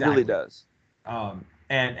 exactly. It really does. And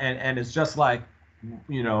it's just like,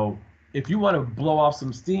 if you want to blow off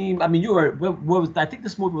some steam, I mean, I think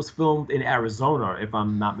this movie was filmed in Arizona, if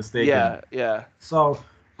I'm not mistaken. Yeah. So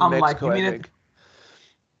I'm Mexico, like, you mean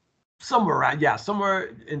somewhere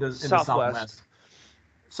in the Southwest.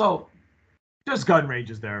 So there's gun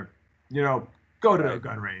ranges there. Go to a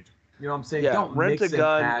gun range. You know what I'm saying? Yeah, don't rent mix a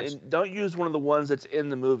gun and don't use one of the ones that's in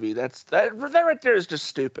the movie. That right there is just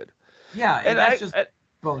stupid. Yeah, and that's just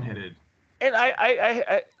boneheaded. And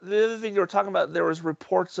I the other thing you were talking about, there was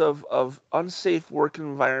reports of unsafe work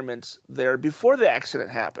environments there before the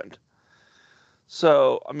accident happened.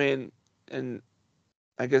 So I mean, and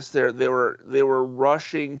I guess they were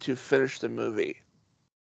rushing to finish the movie.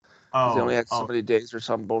 They only had so many days or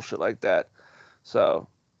some bullshit like that. So,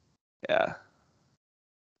 yeah.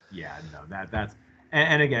 Yeah, no, that's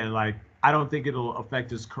and again, like, I don't think it'll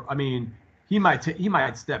affect his. I mean, he might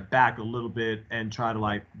step back a little bit and try to,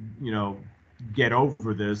 like, get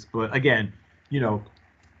over this. But again, I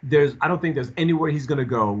don't think there's anywhere he's gonna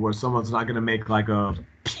go where someone's not gonna make like a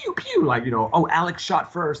pew pew, like oh, Alex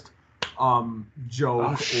shot first, joke.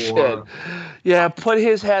 Oh shit! Or Yeah, put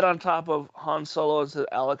his head on top of Han Solo and said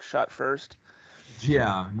Alex shot first.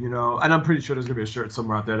 yeah, and I'm pretty sure there's gonna be a shirt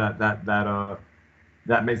somewhere out there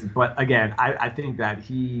that makes it. But again, I think that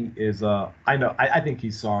he is. I think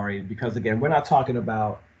he's sorry because again, we're not talking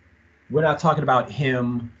about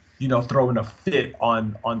him, throwing a fit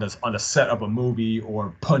on the set of a movie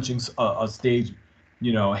or punching a stage,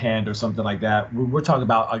 hand or something like that. We're talking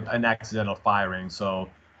about an accidental firing. So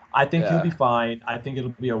I think he'll be fine. I think it'll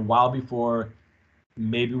be a while before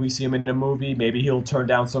maybe we see him in a movie. Maybe he'll turn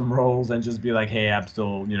down some roles and just be like, hey, I'm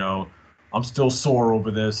still sore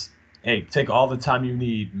over this. Hey, take all the time you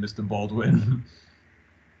need, Mr. Baldwin.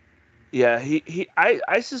 Yeah,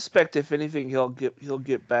 I suspect if anything he'll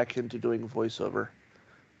get back into doing voiceover.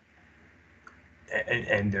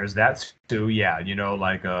 And there's that too. Yeah,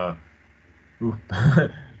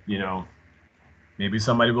 maybe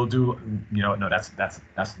somebody will do. No, that's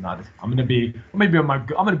not it. I'm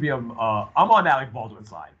on Alec Baldwin's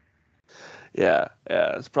side. Yeah,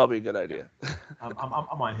 it's probably a good idea. I'm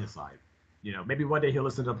on his side. Maybe one day he'll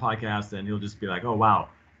listen to the podcast and he'll just be like, oh wow.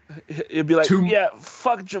 He'll be like, yeah,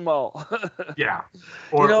 fuck Jamal. Yeah.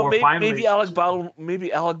 Or finally, maybe Alec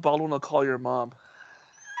Baldwin will call your mom.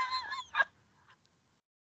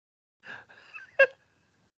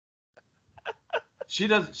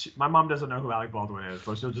 My mom doesn't know who Alec Baldwin is,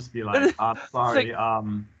 so she'll just be like, I'm sorry.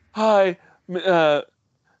 Hi, hi,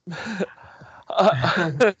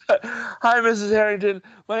 Mrs. Harrington.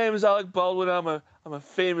 My name is Alec Baldwin. I'm a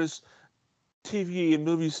famous TV and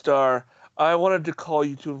movie star. I wanted to call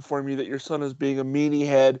you to inform you that your son is being a meanie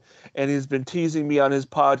head and he's been teasing me on his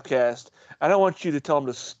podcast. I don't want you to tell him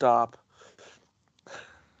to stop.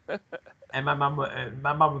 And my mom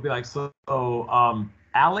would be like, so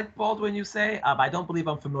Alec Baldwin, you say? I don't believe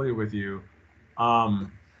I'm familiar with you.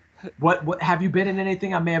 What have you been in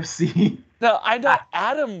anything I may have seen? No, I know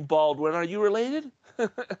Adam Baldwin. Are you related?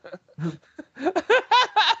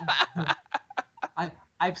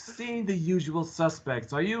 I've seen The Usual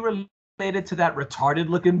Suspects. Are you related to that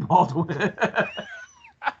retarded-looking Baldwin?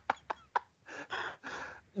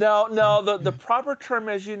 No. The proper term,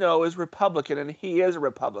 as you know, is Republican, and he is a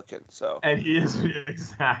Republican. So. And he is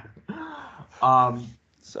exactly.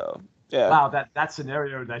 So yeah. Wow, that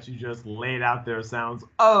scenario that you just laid out there sounds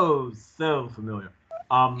so familiar.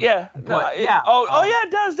 Yeah. Yeah. Yeah,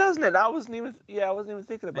 it does, doesn't it? I wasn't even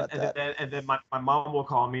thinking about that. And then my mom will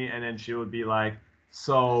call me, and then she would be like,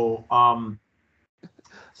 So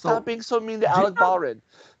stop being so mean to Alec Baldwin.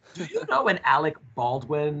 Do you know an Alec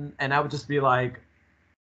Baldwin? And I would just be like,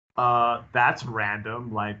 that's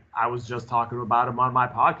random. Like, I was just talking about him on my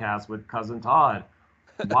podcast with Cousin Todd.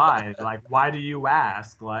 Why? Like, why do you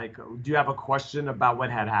ask? Like, do you have a question about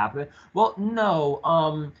what had happened? Well, no.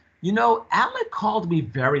 Alec called me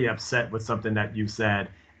very upset with something that you said,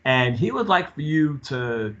 and he would like for you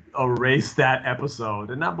to erase that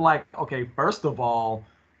episode. And I'm like, okay, first of all,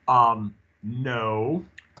 no.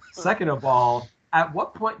 Second of all, at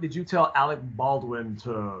what point did you tell Alec Baldwin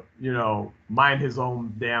to, mind his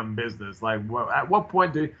own damn business? Like, at what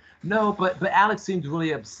point No, but Alex seemed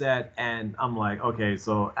really upset, and I'm like, okay,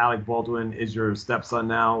 so Alec Baldwin is your stepson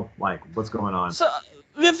now? Like, what's going on? So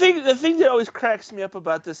the thing that always cracks me up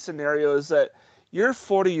about this scenario is that you're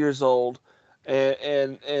 40 years old,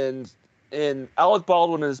 and Alec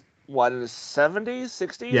Baldwin is what, in his 70s,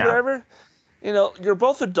 60s, whatever. You're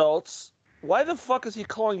both adults. Why the fuck is he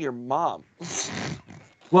calling your mom?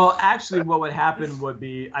 Well, actually, what would happen would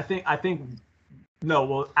be, I think. No,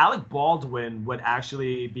 well, Alec Baldwin would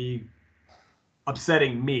actually be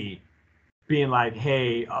upsetting me, being like,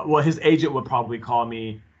 hey, his agent would probably call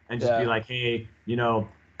me and just be like, hey,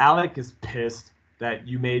 Alec is pissed that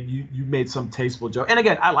you made some tasteful joke. And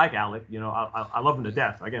again, I like Alec, I love him to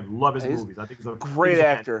death. Again, love his movies. I think he's a great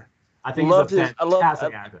actor. I think he's a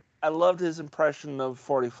fantastic actor. I loved his impression of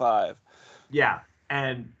 45. Yeah,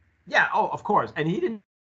 and of course. And he didn't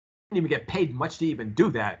even get paid much to even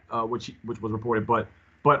do that, which was reported, but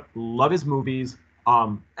love his movies.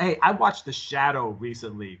 Hey, I watched The Shadow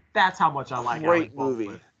recently. That's how much I like Great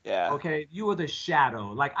movie. Yeah. Okay, you were The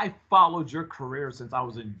Shadow. Like, I followed your career since I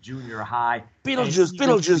was in junior high.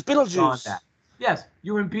 Beetlejuice. Yes,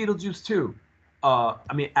 you were in Beetlejuice too. I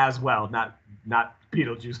mean, as well, not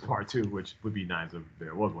Beetlejuice Part 2, which would be nice if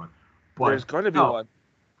there was one. But there's going to be one.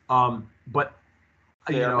 But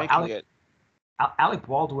they are making it. Alec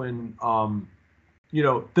Baldwin,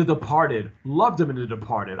 The Departed, loved him in The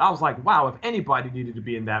Departed. I was like, wow, if anybody needed to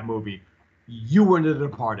be in that movie, you were in The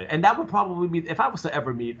Departed. And that would probably be, if I was to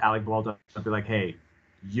ever meet Alec Baldwin, I'd be like, hey,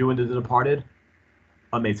 you in The Departed?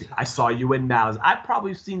 Amazing. I saw you in Malice. I've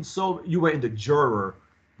probably seen you were in The Juror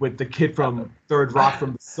with the kid from Third Rock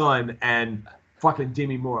from the Sun and fucking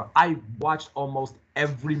Demi Moore. I watched almost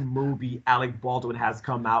every movie Alec Baldwin has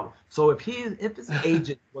come out. So if his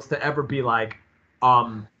agent was to ever be like,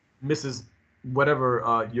 Mrs.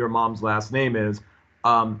 whatever your mom's last name is,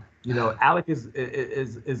 Alec is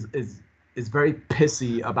very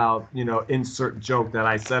pissy about, insert joke that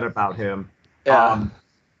I said about him. Yeah.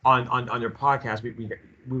 On your podcast, we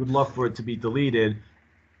would love for it to be deleted.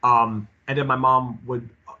 And then my mom would,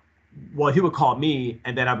 he would call me,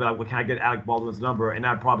 and then I'd be like, well, can I get Alec Baldwin's number? And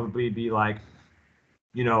I'd probably be like,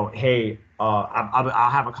 hey, I'll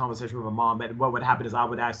have a conversation with my mom. And what would happen is I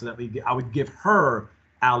would give her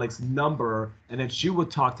Alec's number, and then she would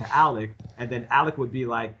talk to Alec, and then Alec would be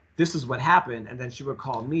like, this is what happened. And then she would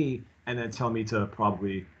call me and then tell me to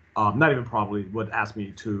would ask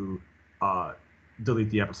me to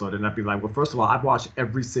delete the episode. And I'd be like, well, first of all, I've watched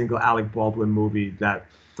every single Alec Baldwin movie that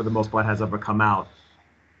for the most part has ever come out.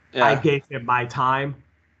 Yeah. I gave him my time.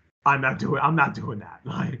 I'm not doing that.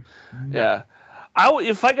 Like, yeah.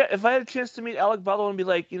 If I had a chance to meet Alec Baldwin and be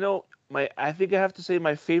like, I think I have to say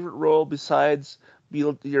my favorite role besides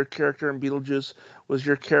your character in Beetlejuice was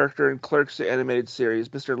your character in Clerks, the animated series,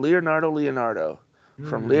 Mr. Leonardo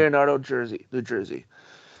from Leonardo, New Jersey.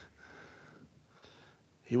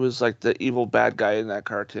 He was like the evil bad guy in that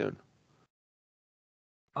cartoon.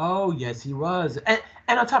 Oh, yes, he was. And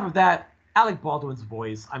on top of that, Alec Baldwin's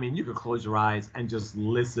voice, I mean, you could close your eyes and just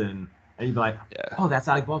listen, and you'd be like, oh, that's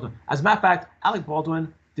Alec Baldwin. As a matter of fact, Alec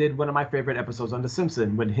Baldwin did one of my favorite episodes on The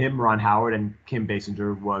Simpsons when him, Ron Howard, and Kim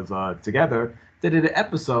Basinger was together. They did an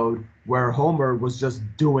episode where Homer was just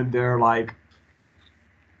doing their, like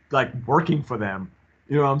working for them.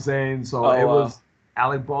 You know what I'm saying? So was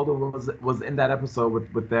Alec Baldwin was in that episode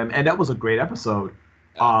with them, and that was a great episode.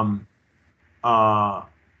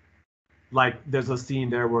 Like there's a scene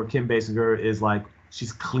there where Kim Basinger is like,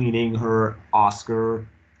 she's cleaning her Oscar,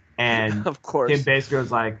 and of course Kim Basinger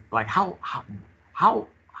is like how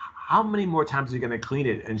many more times are you gonna clean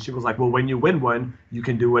it? And she was like, well, when you win one, you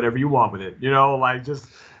can do whatever you want with it. Like just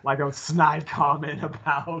like a snide comment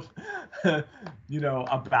about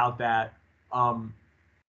about that.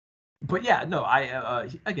 But yeah, no,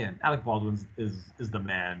 again, Alec Baldwin is the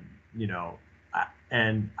man,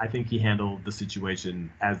 and I think he handled the situation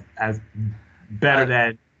as better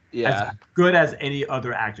than as good as any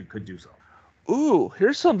other actor could do so. Ooh,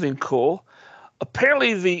 here's something cool.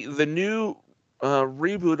 Apparently, the new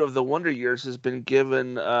reboot of the Wonder Years has been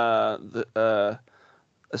given a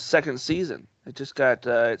second season. It just got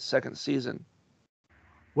its second season.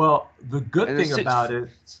 Well, the good thing about it,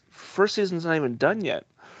 first season's not even done yet.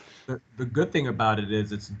 The good thing about it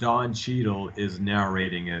is it's Don Cheadle is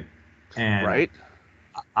narrating it, and right.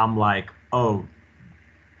 I'm like, oh,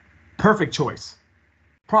 perfect choice.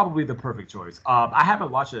 Probably the perfect choice. I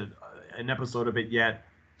haven't watched an episode of it yet.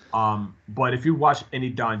 But if you watch any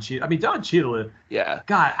Don Cheadle, Don Cheadle,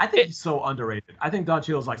 God, I think he's so underrated. I think Don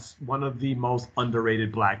Cheadle is like one of the most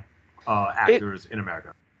underrated black actors in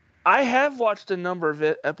America. I have watched a number of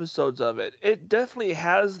episodes of it. It definitely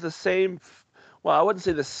has the same, well, I wouldn't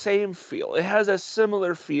say the same feel. It has a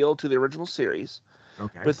similar feel to the original series.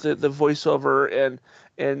 Okay. With the voiceover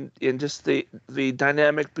and just the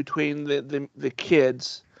dynamic between the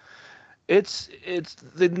kids. It's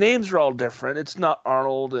the names are all different. It's not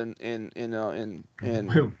Arnold and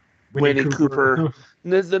Winnie Cooper.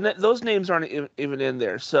 Those names aren't even in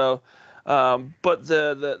there. So, but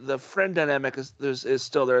the friend dynamic is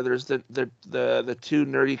still there. There's the two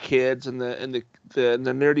nerdy kids and the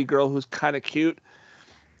nerdy girl who's kind of cute,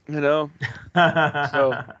 So.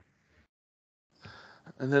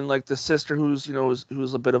 And then like the sister who's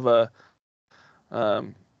a bit of a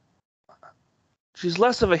she's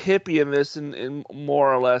less of a hippie in this and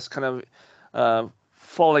more or less kind of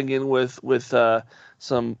falling in with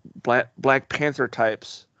some Black Panther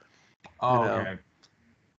types. Oh, okay.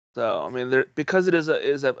 So because it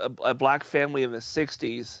is a black family in the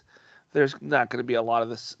 60s, there's not going to be a lot of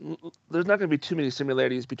this. There's not going to be too many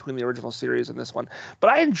similarities between the original series and this one.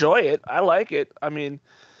 But I enjoy it. I like it.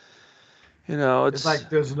 It's like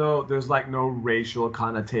there's no racial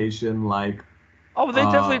connotation like. Oh, they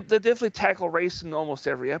definitely tackle race in almost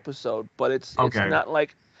every episode, but it's not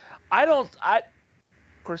like I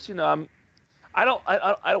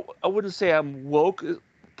wouldn't say I'm woke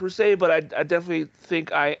per se, but I definitely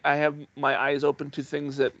think I have my eyes open to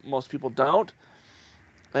things that most people don't,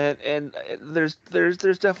 and there's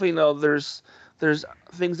definitely there's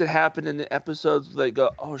things that happen in the episodes that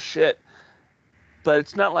go, oh shit, but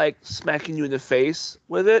it's not like smacking you in the face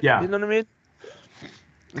with it. Yeah. You know what I mean?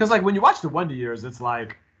 Because like when you watch the Wonder Years, it's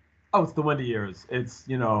like, oh, it's the Wonder Years. It's,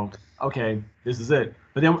 okay, this is it.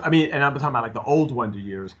 But then, I mean, and I'm talking about like the old Wonder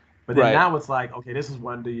Years. But then Right. now it's like, okay, this is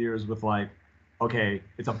Wonder Years with like, okay,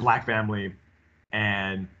 it's a black family,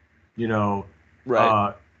 and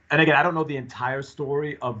Right. and again, I don't know the entire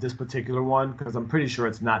story of this particular one because I'm pretty sure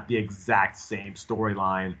it's not the exact same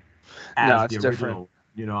storyline as it's the different.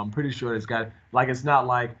 original. I'm pretty sure it's got like it's not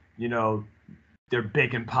like they're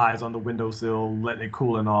baking pies on the windowsill, letting it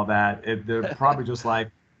cool and all that. They're probably just like,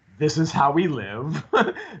 this is how we live.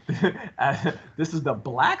 This is the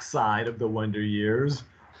black side of the Wonder Years.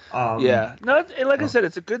 Yeah. No, and like I Oh. said,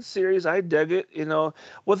 it's a good series. I dug it. Well,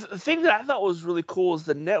 the thing that I thought was really cool is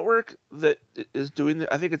the network that is doing it.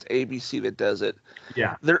 I think it's ABC that does it.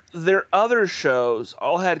 Yeah. Their other shows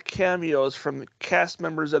all had cameos from the cast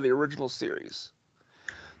members of the original series.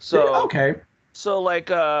 So Okay. So like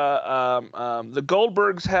the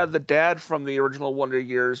Goldbergs had the dad from the original Wonder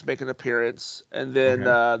Years make an appearance, and then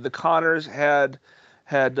the Connors had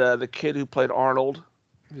the kid who played Arnold,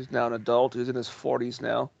 who's now an adult, who's in his 40s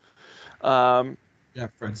now. Yeah,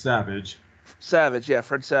 Fred Savage. Savage, yeah,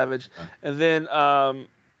 Fred Savage, Okay. and then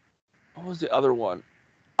what was the other one?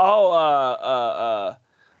 Oh,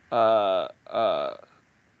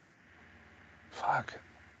 fuck.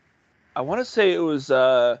 I want to say it was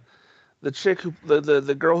the chick who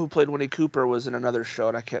the girl who played Winnie Cooper was in another show,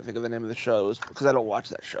 and I can't think of the name of the show. It was because I don't watch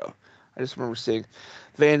that show. I just remember seeing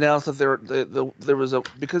they announced that there was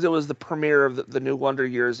because it was the premiere of the new Wonder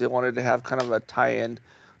Years. They wanted to have kind of a tie-in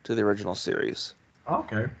to the original series.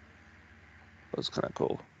 Okay. It was kind of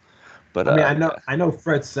cool. But I mean, I know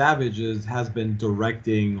Fred Savage has been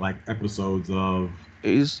directing like episodes of.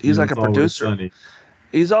 He's like a It's Always producer. Sunny.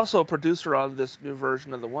 He's also a producer on this new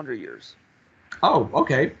version of the Wonder Years. Oh,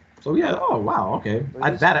 okay. So yeah. Oh, wow. Okay.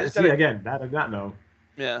 He's That I got a- again. That I did not know.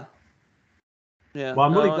 Yeah. Yeah. Well,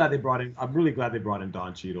 I'm really no, glad they brought in. I'm really glad they brought in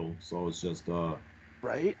Don Cheadle. So it's just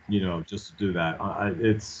Right. just to do that.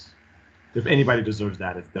 It's if anybody deserves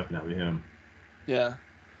that, it's definitely him. Yeah.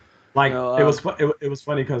 Like No, it was it was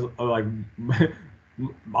funny because like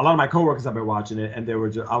a lot of my coworkers have been watching it, and they were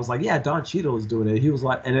just I was like, yeah, Don Cheadle is doing it. He was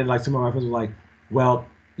like, and then like some of my friends were like, well,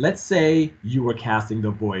 let's say you were casting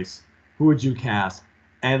the voice, who would you cast?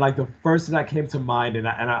 And like the first thing that came to mind, and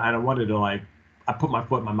I wanted to like, I put my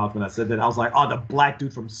foot in my mouth when I said that. I was like, oh, the black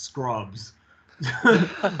dude from Scrubs. Like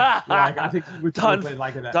I think he would play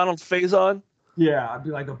like that. Donald Faison. Yeah, I'd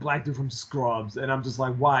be like the black dude from Scrubs, and I'm just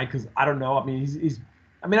like, why? Because I don't know. I mean, he's.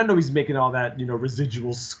 I mean, I know he's making all that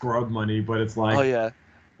residual scrub money, but it's like, Oh yeah.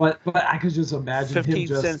 but I could just imagine 15 him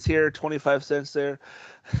just. cents here, 25 cents there.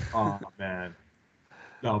 Oh man.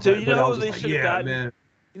 No, So but, you but know I who was they just should like, have yeah, gotten? man.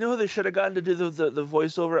 You know who they should have gotten to do the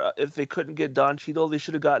voiceover if they couldn't get Don Cheadle? They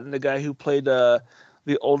should have gotten the guy who played the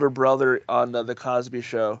older brother on the Cosby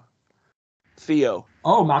Show, Theo.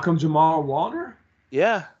 Oh, Malcolm Jamal Warner.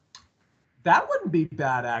 Yeah. That wouldn't be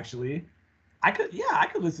bad actually. I could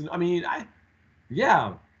listen. I mean,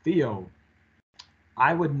 yeah, Theo.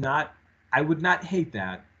 I would not hate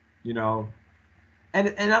that,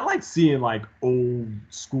 And I like seeing like old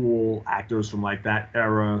school actors from like that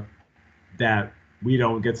era that we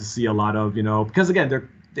don't get to see a lot of, because again,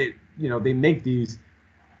 they make these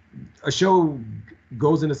a show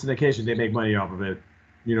goes into syndication, they make money off of it.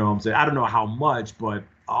 You know what I'm saying? I don't know how much, but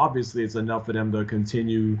obviously it's enough for them to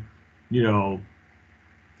continue,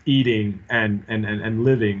 eating and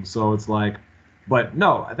living. So it's like, but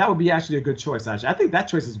no, that would be actually a good choice. Actually, I think that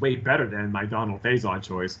choice is way better than my Donald Faison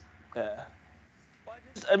choice. Yeah.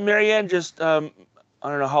 Marianne just I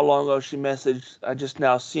don't know how long ago she messaged. I just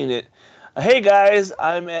now seen it. Hey guys,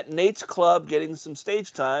 I'm at Nate's Club getting some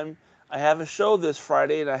stage time. I have a show this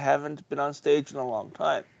Friday and I haven't been on stage in a long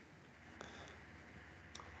time.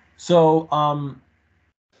 So,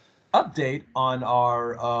 update on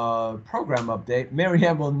our program update.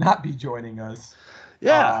 Marianne will not be joining us.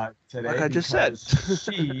 Today, like I just said.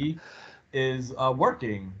 She is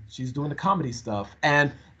working. She's doing the comedy stuff.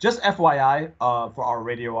 And just FYI, for our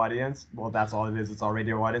radio audience, well, that's all it is. It's our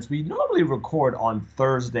radio audience. We normally record on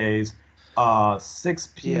Thursdays, 6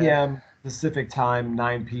 p.m. Pacific time,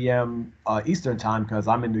 9 p.m. Eastern time, because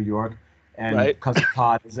I'm in New York, and Cousin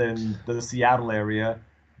Todd is in the Seattle area.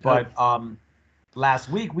 But last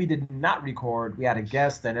week we did not record. We had a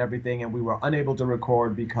guest and everything, and we were unable to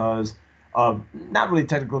record because of not really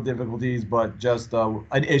technical difficulties, but just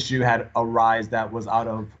an issue had arisen that was out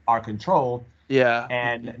of our control. Yeah.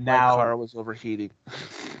 And now my car was overheating.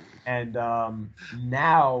 And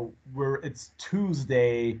now it's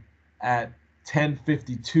Tuesday at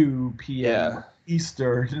 10:52 p.m.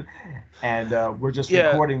 Eastern, and we're just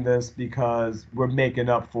recording this because we're making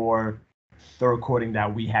up for the recording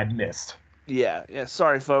that we had missed. Yeah.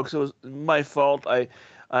 Sorry, folks. It was my fault.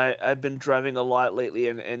 I've been driving a lot lately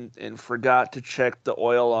and forgot to check the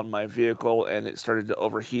oil on my vehicle, and it started to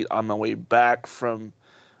overheat on my way back from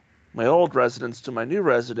my old residence to my new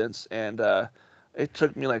residence, and it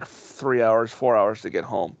took me like 4 hours to get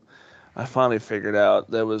home. I finally figured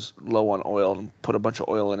out that it was low on oil and put a bunch of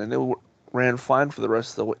oil in, and it ran fine for the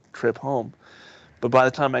rest of the trip home. But by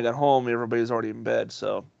the time I got home, everybody's already in bed.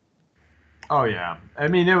 So. Oh yeah, I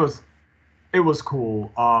mean it was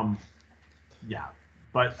cool. Yeah,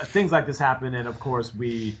 but things like this happen, and of course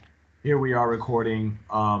here we are recording.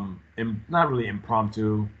 Not really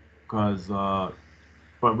impromptu, because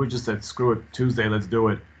but we just said screw it, Tuesday, let's do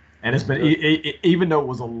it. And it's been even though it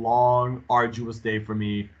was a long, arduous day for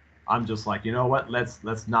me, I'm just like, you know what?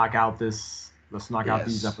 Let's knock out this. Let's knock out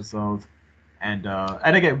these episodes. And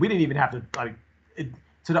again, we didn't even have to like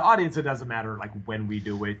to the audience. It doesn't matter like when we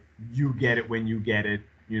do it. You get it when you get it.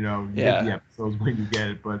 You know, you get the episodes when you get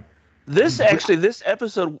it. But this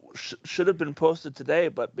episode should have been posted today,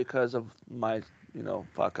 but because of my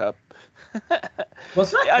fuck up. Well,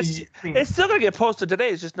 it's still gonna get posted today.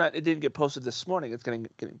 It's just not. It didn't get posted this morning. It's getting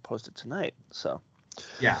posted tonight. So.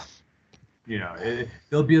 Yeah.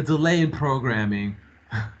 There'll be a delay in programming.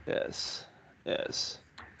 Yes.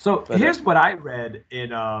 So here's what I read in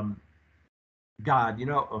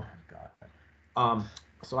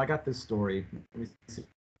so I got this story. Let me see.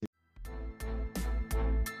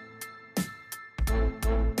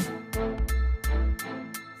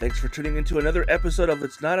 Thanks for tuning into another episode of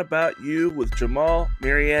It's Not About You with Jamal,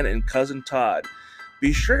 Marianne, and Cousin Todd.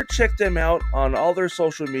 Be sure to check them out on all their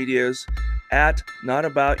social medias at Not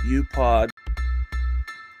About You Pod.